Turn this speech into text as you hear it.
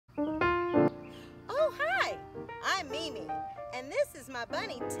Mimi, and this is my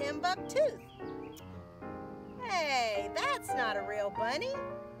bunny, Timbuktu. Hey, that's not a real bunny.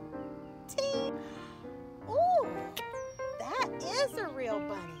 Ooh, that is a real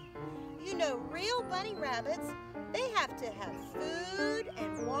bunny. You know, real bunny rabbits, they have to have food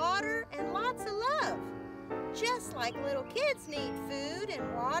and water and lots of love. Just like little kids need food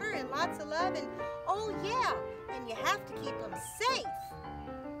and water and lots of love, and oh yeah, and you have to keep them safe.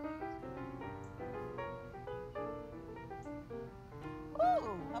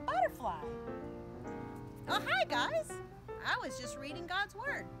 Ooh, a butterfly. Oh, hi guys. I was just reading God's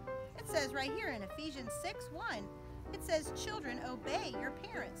Word. It says right here in Ephesians 6:1, it says, "Children, obey your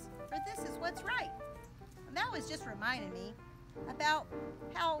parents, for this is what's right." And that was just reminding me about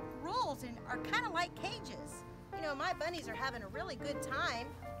how rules are kind of like cages. You know, my bunnies are having a really good time,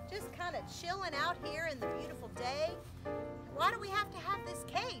 just kind of chilling out here in the beautiful day. Why do we have to have this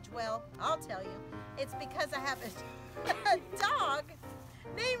cage? Well, I'll tell you. It's because I have a dog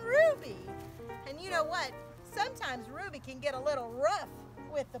named Ruby. And you know what? Sometimes Ruby can get a little rough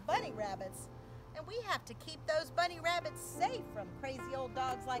with the bunny rabbits. And we have to keep those bunny rabbits safe from crazy old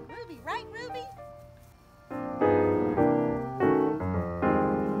dogs like Ruby. Right, Ruby?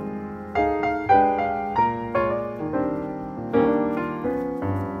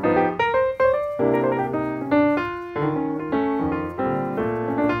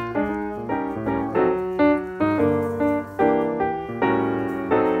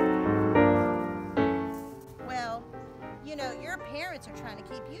 You know, your parents are trying to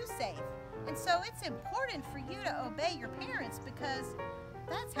keep you safe. And so it's important for you to obey your parents because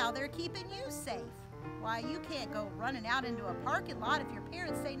that's how they're keeping you safe. Why, you can't go running out into a parking lot if your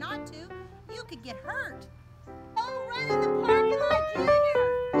parents say not to. You could get hurt. Oh, run in the parking lot, Junior!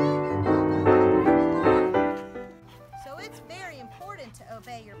 Junior, go to the parking lot! So it's very important to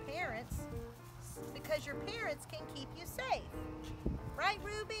obey your parents because your parents can keep you safe. Right,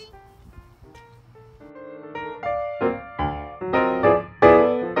 Ruby?